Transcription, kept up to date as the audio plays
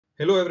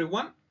Hello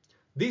everyone.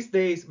 These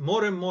days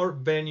more and more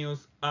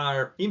venues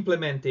are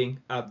implementing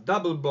a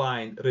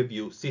double-blind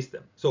review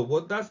system. So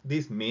what does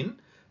this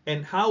mean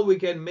and how we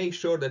can make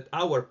sure that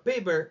our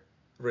paper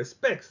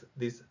respects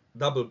this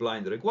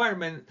double-blind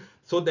requirement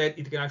so that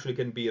it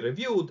can be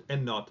reviewed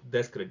and not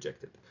desk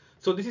rejected.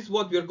 So this is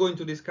what we are going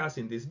to discuss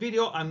in this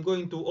video. I'm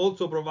going to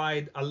also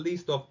provide a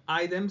list of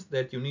items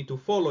that you need to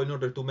follow in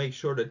order to make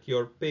sure that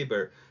your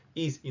paper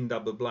is in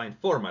double-blind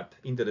format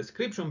in the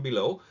description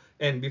below.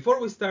 And before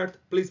we start,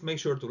 please make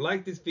sure to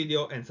like this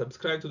video and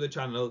subscribe to the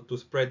channel to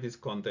spread this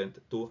content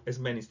to as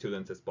many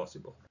students as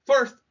possible.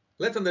 First,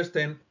 let's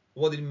understand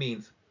what it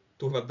means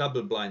to have a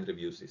double-blind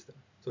review system.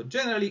 So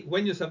generally,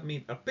 when you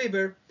submit a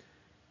paper,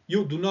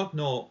 you do not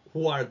know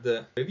who are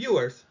the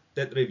reviewers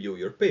that review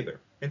your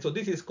paper. And so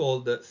this is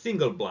called the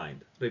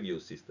single-blind review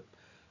system.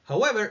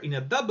 However, in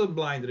a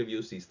double-blind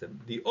review system,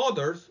 the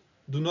authors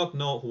do not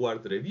know who are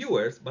the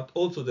reviewers, but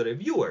also the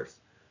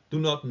reviewers do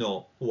not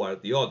know who are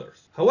the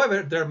authors.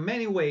 However, there are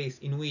many ways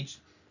in which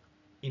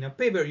in a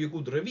paper you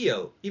could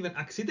reveal, even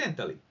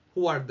accidentally,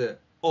 who are the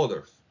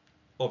authors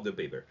of the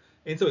paper.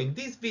 And so in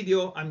this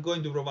video, I'm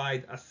going to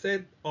provide a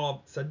set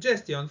of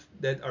suggestions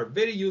that are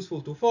very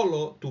useful to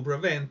follow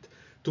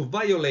to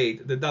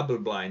violate the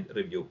double-blind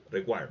review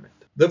requirement.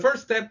 The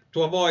first step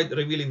to avoid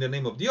revealing the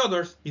name of the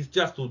authors is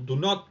just to do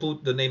not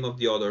put the name of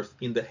the authors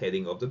in the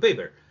heading of the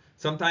paper.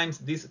 Sometimes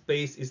this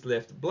space is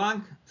left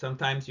blank.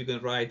 Sometimes you can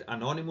write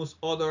anonymous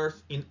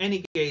authors. In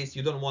any case,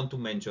 you don't want to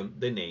mention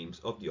the names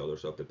of the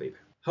authors of the paper.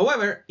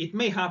 However, it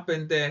may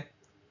happen that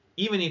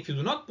even if you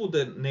do not put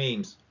the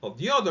names of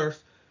the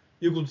authors,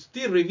 you could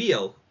still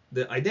reveal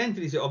the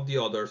identities of the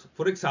authors,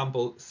 for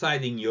example,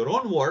 citing your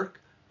own work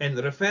and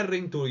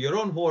referring to your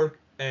own work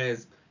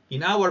as,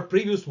 in our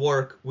previous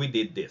work, we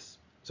did this.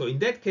 So in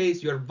that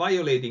case, you're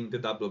violating the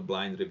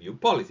double-blind review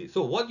policy.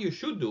 So what you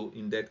should do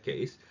in that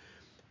case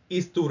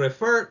is to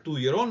refer to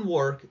your own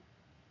work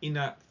in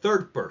a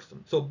third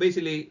person. So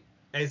basically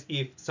as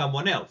if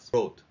someone else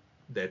wrote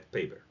that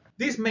paper.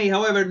 This may,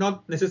 however,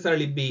 not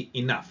necessarily be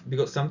enough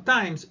because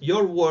sometimes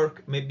your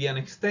work may be an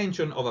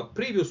extension of a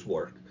previous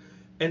work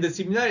and the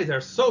similarities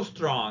are so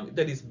strong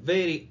that it's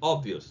very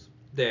obvious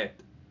that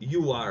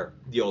you are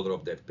the author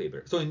of that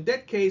paper. So in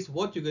that case,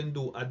 what you can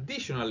do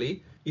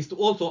additionally is to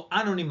also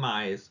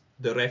anonymize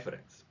the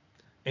reference.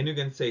 And you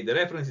can say the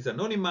reference is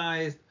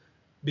anonymized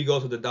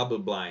because of the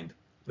double-blind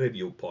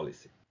review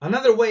policy.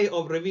 Another way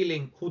of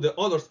revealing who the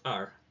authors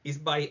are is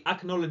by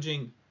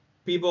acknowledging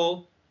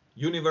people,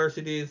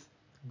 universities,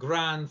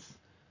 grants,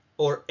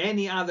 or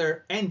any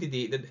other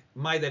entity that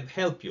might have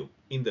helped you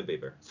in the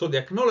paper. So the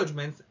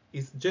acknowledgement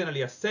is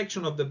generally a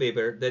section of the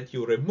paper that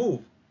you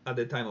remove at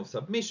the time of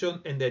submission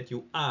and that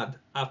you add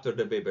after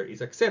the paper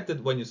is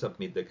accepted when you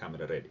submit the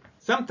camera ready.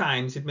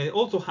 Sometimes it may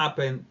also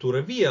happen to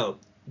reveal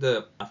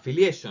the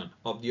affiliation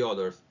of the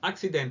authors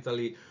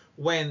accidentally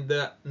when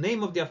the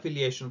name of the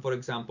affiliation, for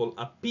example,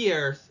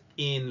 appears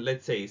in,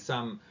 let's say,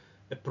 some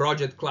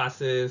project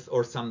classes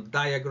or some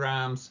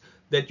diagrams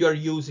that you are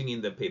using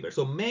in the paper.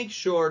 So make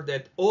sure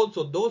that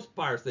also those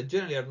parts that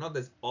generally are not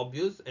as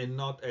obvious and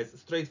not as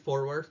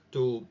straightforward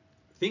to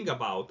think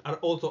about are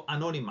also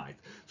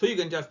anonymized. So you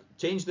can just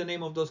change the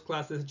name of those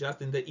classes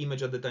just in the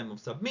image at the time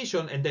of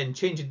submission and then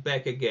change it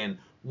back again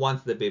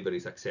once the paper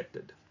is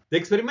accepted. The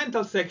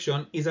experimental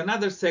section is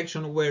another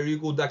section where you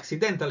could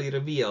accidentally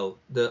reveal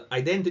the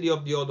identity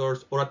of the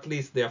authors or at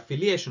least the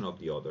affiliation of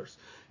the authors.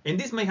 And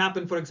this may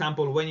happen, for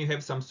example, when you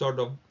have some sort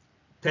of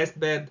test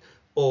bed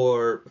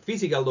or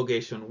physical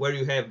location where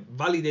you have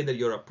validated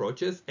your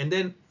approaches and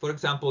then, for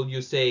example,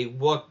 you say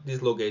what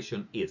this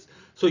location is.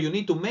 So you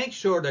need to make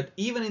sure that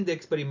even in the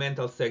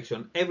experimental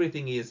section,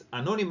 everything is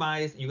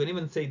anonymized. You can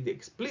even say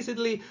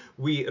explicitly,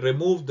 we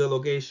remove the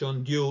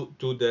location due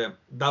to the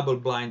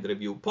double-blind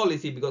review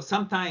policy, because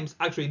sometimes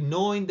actually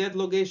knowing that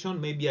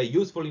location may be a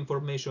useful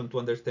information to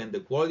understand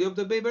the quality of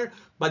the paper,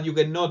 but you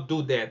cannot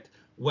do that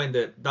when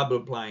the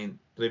double-blind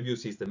review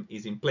system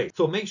is in place.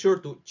 So make sure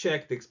to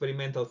check the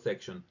experimental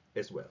section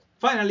as well.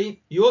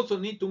 Finally, you also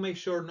need to make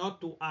sure not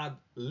to add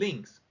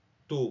links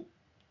to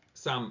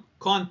some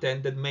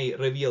content that may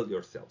reveal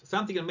yourself.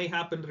 Something that may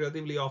happen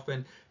relatively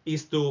often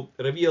is to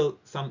reveal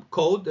some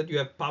code that you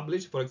have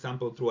published, for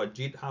example, through a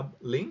GitHub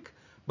link.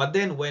 But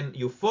then when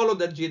you follow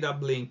that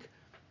GitHub link,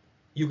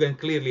 you can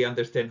clearly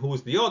understand who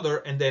is the author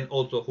and then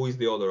also who is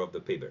the author of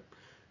the paper.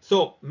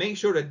 So make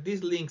sure that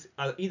these links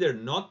are either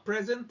not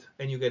present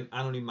and you can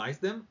anonymize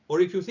them,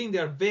 or if you think they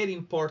are very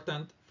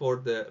important for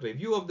the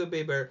review of the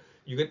paper,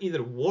 you can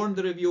either warn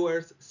the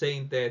reviewers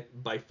saying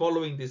that by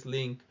following this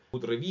link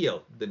would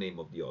reveal the name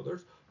of the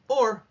authors,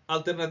 or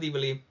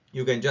alternatively,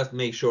 you can just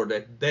make sure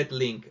that that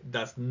link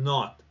does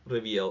not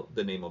reveal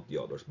the name of the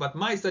authors. But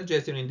my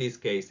suggestion in this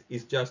case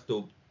is just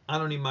to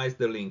anonymize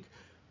the link,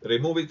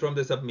 remove it from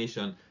the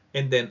submission,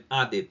 and then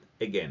add it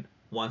again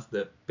once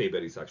the paper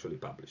is actually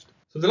published.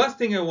 So the last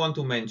thing I want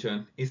to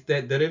mention is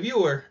that the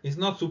reviewer is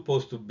not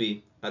supposed to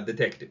be a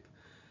detective.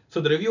 So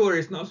the reviewer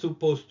is not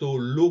supposed to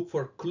look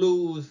for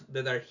clues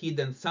that are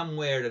hidden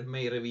somewhere that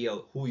may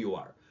reveal who you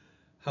are.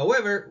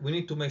 However, we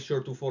need to make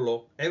sure to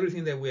follow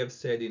everything that we have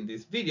said in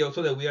this video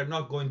so that we are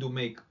not going to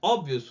make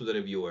obvious to the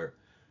reviewer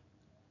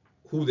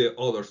who the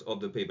authors of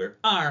the paper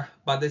are,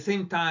 but at the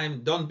same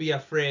time, don't be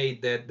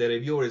afraid that the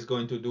reviewer is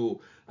going to do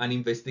an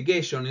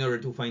investigation in order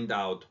to find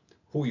out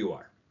who you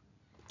are.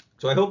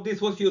 So I hope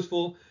this was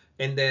useful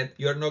and that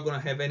you're not going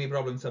to have any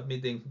problem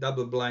submitting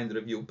double-blind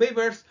review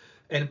papers.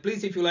 And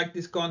please, if you like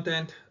this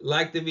content,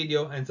 like the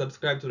video and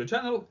subscribe to the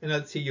channel, and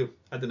I'll see you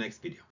at the next video.